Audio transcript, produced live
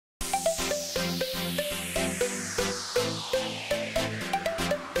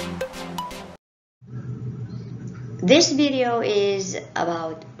This video is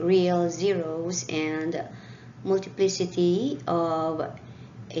about real zeros and multiplicity of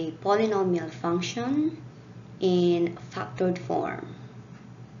a polynomial function in factored form.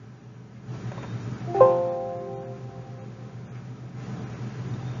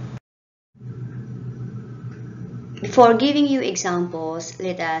 Before giving you examples,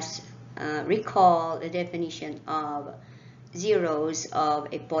 let us recall the definition of zeros of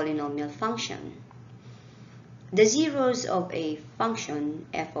a polynomial function. The zeros of a function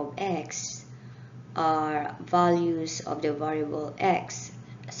f of x are values of the variable x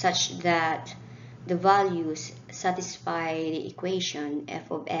such that the values satisfy the equation f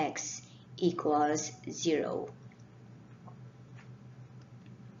of x equals 0.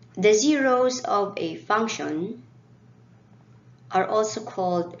 The zeros of a function are also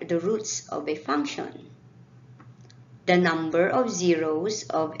called the roots of a function. The number of zeros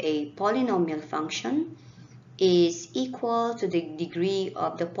of a polynomial function is equal to the degree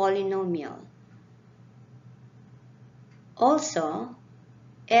of the polynomial. Also,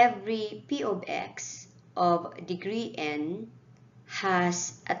 every p of x of degree n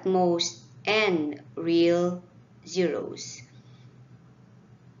has at most n real zeros.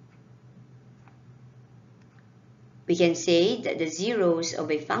 We can say that the zeros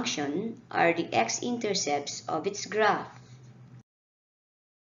of a function are the x-intercepts of its graph.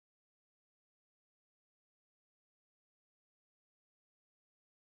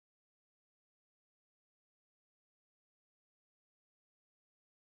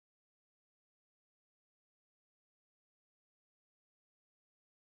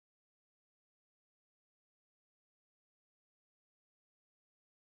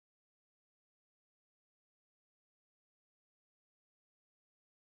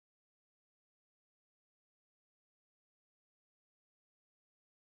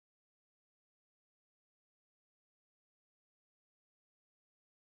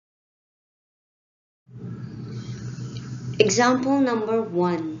 Example number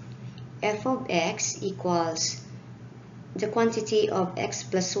 1. F of x equals the quantity of x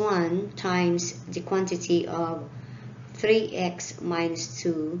plus 1 times the quantity of 3x minus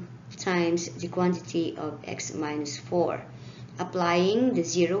 2 times the quantity of x minus 4. Applying the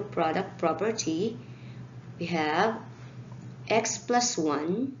zero product property, we have x plus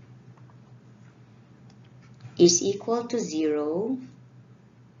 1 is equal to 0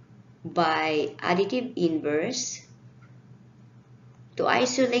 by additive inverse. To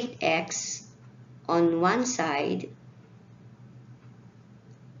isolate x on one side,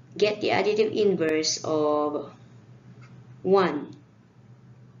 get the additive inverse of 1.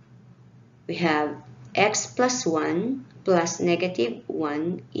 We have x plus 1 plus negative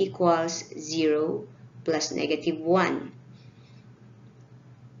 1 equals 0 plus negative 1.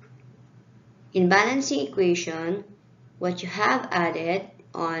 In balancing equation, what you have added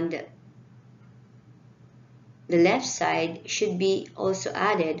on the left side should be also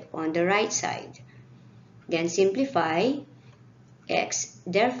added on the right side. Then simplify. X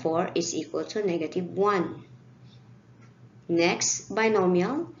therefore is equal to negative 1. Next,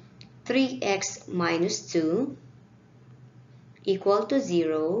 binomial 3x minus 2 equal to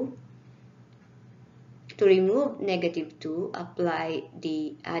 0. To remove negative 2, apply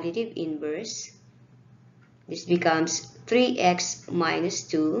the additive inverse. This becomes 3x minus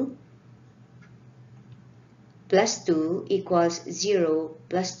 2 plus 2 equals 0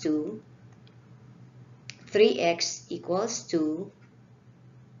 plus 2. 3x equals 2.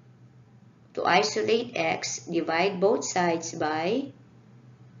 To isolate x, divide both sides by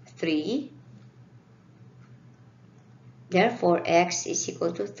 3. Therefore, x is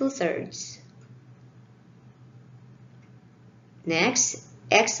equal to 2/3. Next,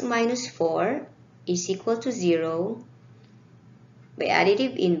 x minus 4 is equal to 0 by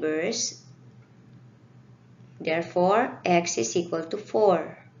additive inverse. Therefore, x is equal to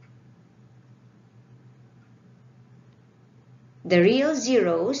 4. The real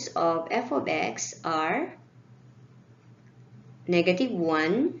zeros of f of x are negative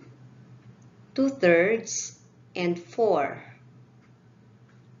 1, 2/3, and 4.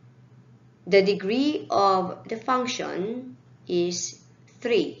 The degree of the function is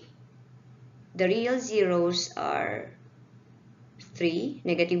 3. The real zeros are 3,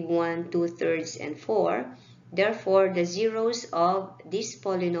 negative 1, 2/3, and 4. Therefore, the zeros of this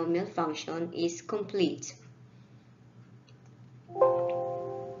polynomial function is complete.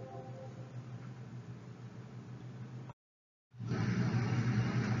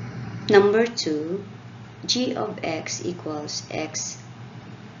 Number 2, g of x equals x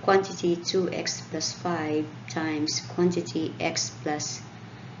quantity 2x plus 5 times quantity x plus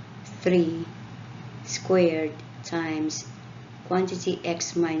 3 squared times quantity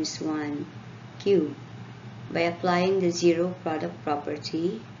x minus 1 cubed. By applying the zero product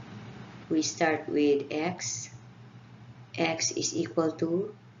property, we start with x. X is equal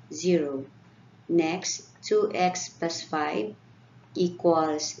to 0. Next, 2x plus 5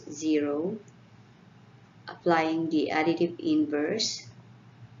 equals 0. Applying the additive inverse,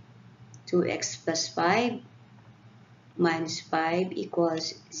 2x plus 5 minus 5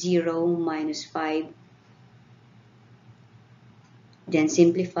 equals 0 minus 5. Then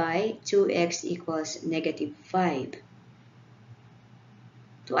simplify, 2x equals negative 5.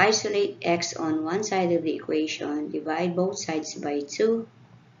 To isolate x on one side of the equation, divide both sides by 2.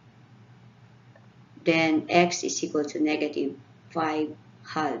 Then x is equal to negative 5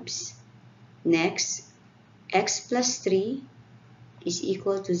 halves. Next, x plus 3 is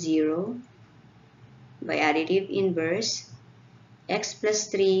equal to 0. By additive inverse, x plus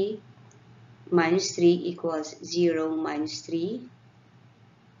 3 minus 3 equals 0 minus 3.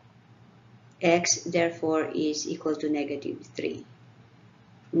 X therefore is equal to negative 3.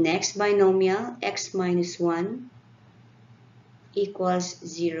 Next binomial, x minus 1 equals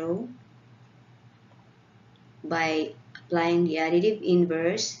 0. By applying the additive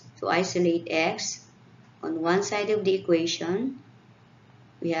inverse to isolate x on one side of the equation,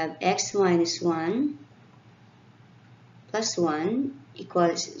 we have x minus 1 plus 1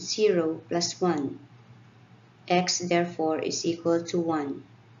 equals 0 plus 1. X therefore is equal to 1.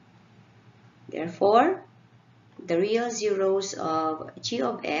 Therefore, the real zeros of g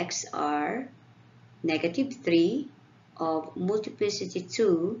of x are negative 3 of multiplicity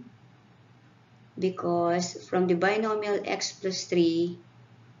 2, because from the binomial x plus 3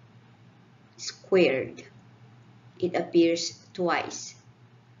 squared, it appears twice.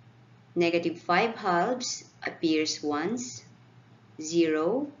 Negative 5 halves appears once,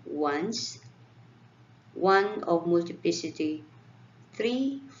 0 once, 1 of multiplicity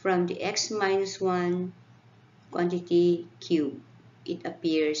 3 from the x minus 1 quantity cube, it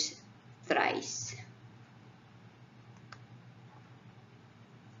appears thrice.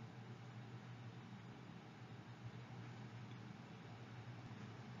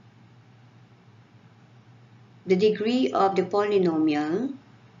 The degree of the polynomial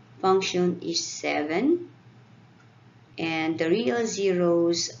function is 7, and the real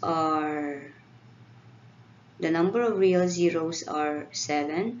zeros are, the number of real zeros are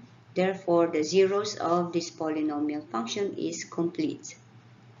 7. Therefore, the zeros of this polynomial function is complete.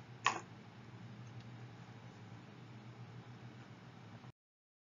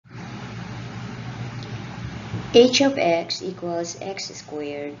 H of x equals x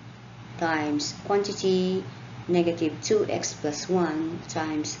squared times quantity negative 2x plus 1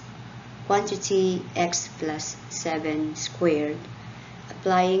 times quantity x plus 7 squared.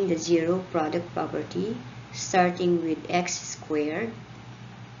 Applying the zero product property, starting with x squared.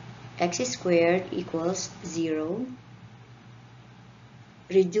 X squared equals 0.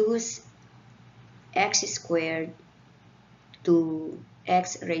 Reduce x squared to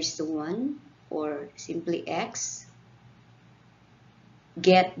x raised to 1, or simply x.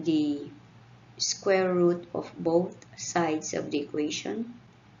 Get the square root of both sides of the equation.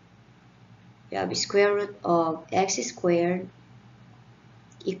 We have square root of x squared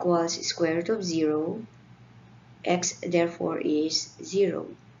equals square root of 0. X therefore is 0.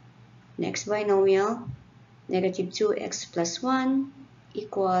 Next binomial, negative 2x plus 1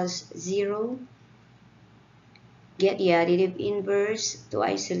 equals 0. Get the additive inverse to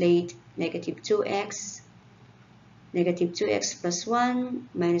isolate negative 2x. Negative 2x plus 1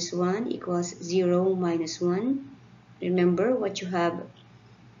 minus 1 equals 0 minus 1. Remember what you have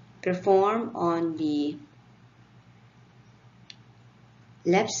performed on the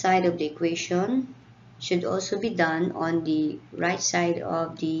left side of the equation should also be done on the right side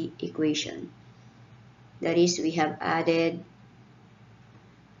of the equation. That is, we have added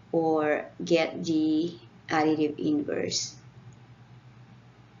or get the additive inverse.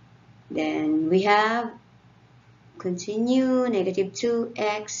 Then we have continue, negative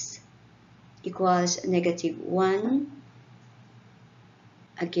 2x equals negative 1.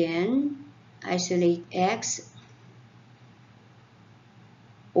 Again, isolate x,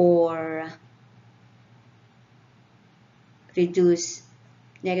 or reduce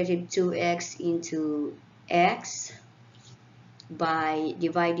negative 2x into x by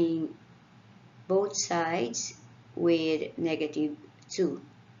dividing both sides with negative 2.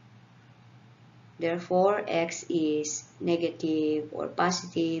 Therefore, x is negative or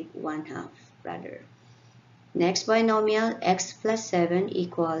positive 1/2 rather. Next binomial, x plus 7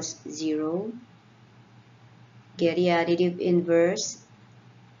 equals 0. Get the additive inverse.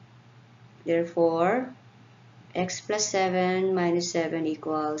 Therefore, x plus 7 minus 7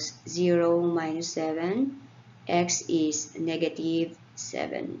 equals 0 minus 7. X is negative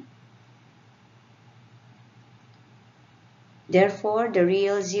 7. Therefore, the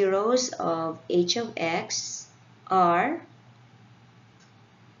real zeros of h of x are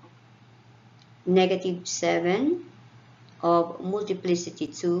negative 7 of multiplicity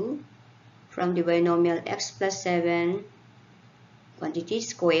 2 from the binomial x plus 7 quantity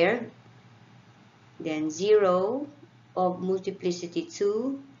squared, then 0 of multiplicity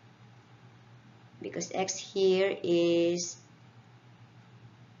 2 because x here is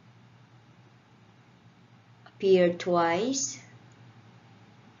appeared twice,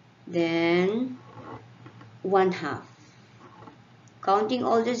 then 1/2. Counting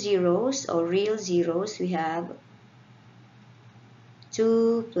all the zeros or real zeros, we have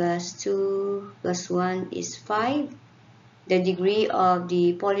 2 plus 2 plus 1 is 5. The degree of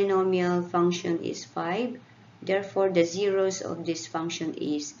the polynomial function is 5. Therefore, the zeros of this function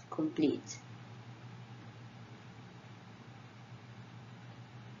is complete.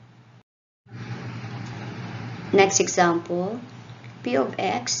 Next example, p of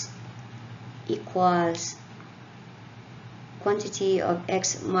x equals quantity of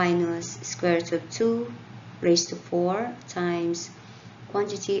x minus square root of 2 raised to 4 times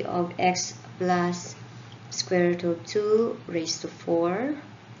quantity of x plus square root of 2 raised to 4.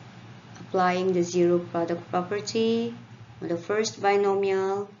 Applying the zero product property on the first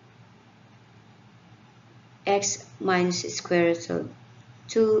binomial, x minus square root of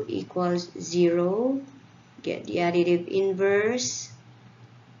 2 equals 0. Get the additive inverse.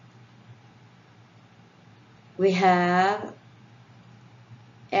 We have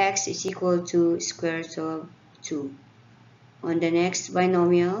x is equal to square root of 2. On the next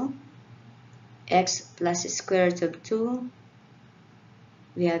binomial, x plus square root of 2,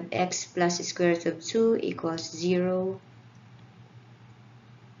 we have x plus square root of 2 equals 0.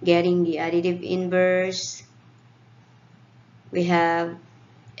 Getting the additive inverse, we have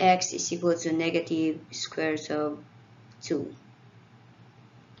x is equal to negative square root of 2.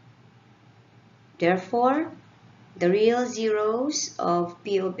 Therefore, the real zeros of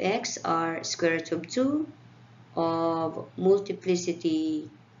p of x are square root of 2 of multiplicity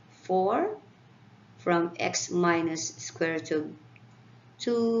 4 from x minus square root of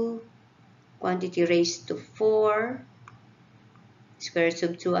 2 quantity raised to 4. Square root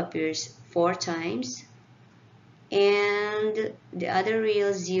of 2 appears 4 times. And the other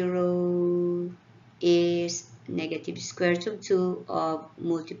real zero is negative square root of 2 of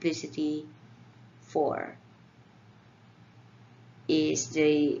multiplicity 4. Is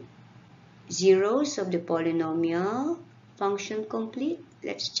the zeros of the polynomial function complete?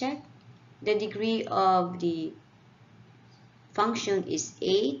 Let's check. The degree of the function is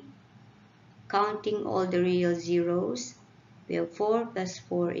 8. Counting all the real zeros, we have 4 plus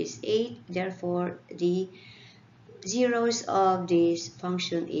 4 is 8. Therefore, the zeros of this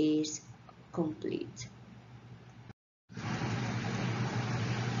function is complete.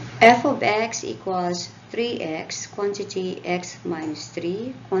 F of x equals 3x, quantity x minus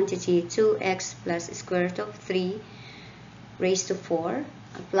 3, quantity 2x plus square root of 3 raised to 4.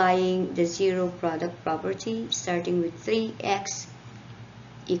 Applying the zero product property, starting with 3x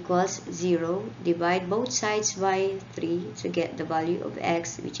equals 0. Divide both sides by 3 to get the value of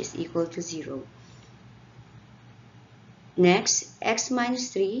x, which is equal to 0. Next, x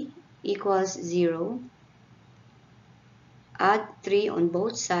minus 3 equals 0. Add 3 on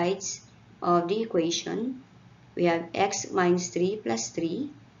both sides of the equation. We have x minus 3 plus 3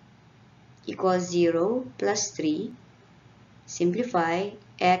 equals 0 plus 3. Simplify,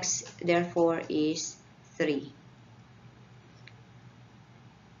 x therefore is 3.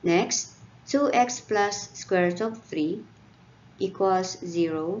 Next, 2x plus square root of 3 equals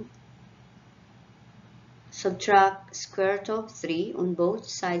 0. Subtract square root of 3 on both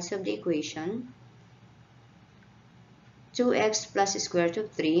sides of the equation. 2x plus square root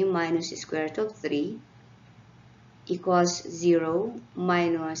of 3 minus square root of 3 equals 0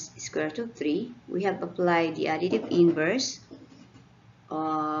 minus square root of 3. We have applied the additive inverse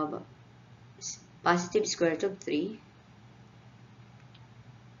of positive square root of 3.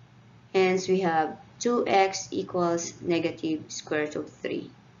 Hence, we have 2x equals negative square root of 3.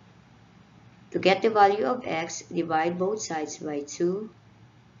 To get the value of x, divide both sides by 2.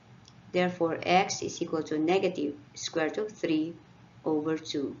 Therefore, x is equal to negative square root of 3 over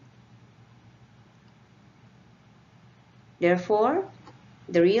 2. Therefore,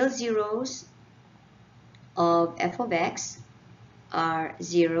 the real zeros of f of x are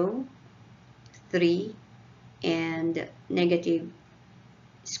 0, 3, and negative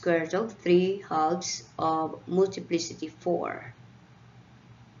square root of 3 halves of multiplicity 4.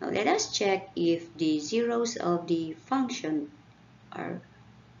 Now let us check if the zeros of the function are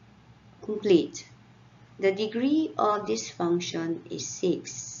complete. The degree of this function is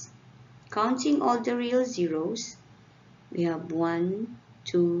 6. Counting all the real zeros, we have 1,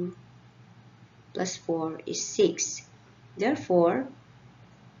 2, plus 4 is 6. Therefore,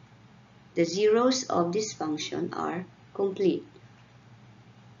 the zeros of this function are complete.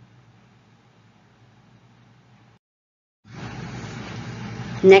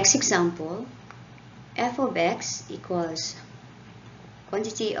 Next example, f of x equals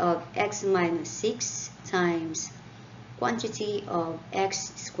quantity of x minus 6 times quantity of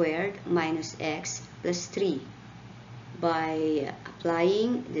x squared minus x plus 3 by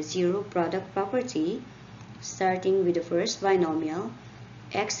applying the zero product property, starting with the first binomial,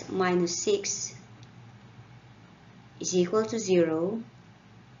 x minus 6 is equal to 0,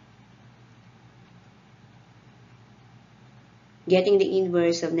 getting the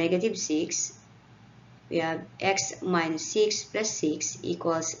inverse of negative 6, we have x minus 6 plus 6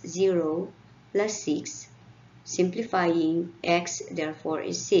 equals 0 plus 6. Simplifying, x therefore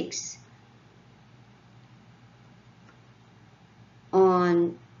is 6.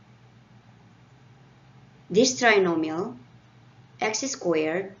 On this trinomial, x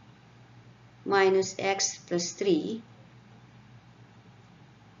squared minus x plus 3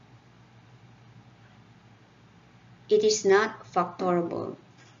 it is not factorable.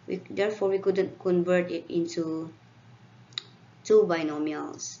 Therefore, we couldn't convert it into two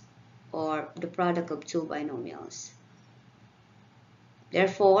binomials or the product of two binomials.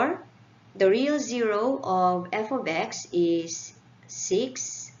 Therefore, the real zero of f of x is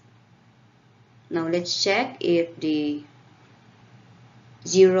 6. Now let's check if the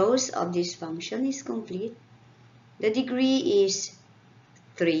zeros of this function is complete. The degree is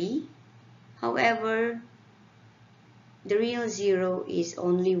 3. However, the real zero is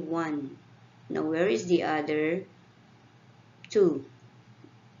only 1. Now where is the other 2?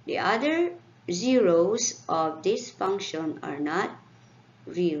 The other zeros of this function are not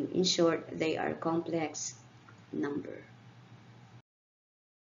real. In short, they are complex number.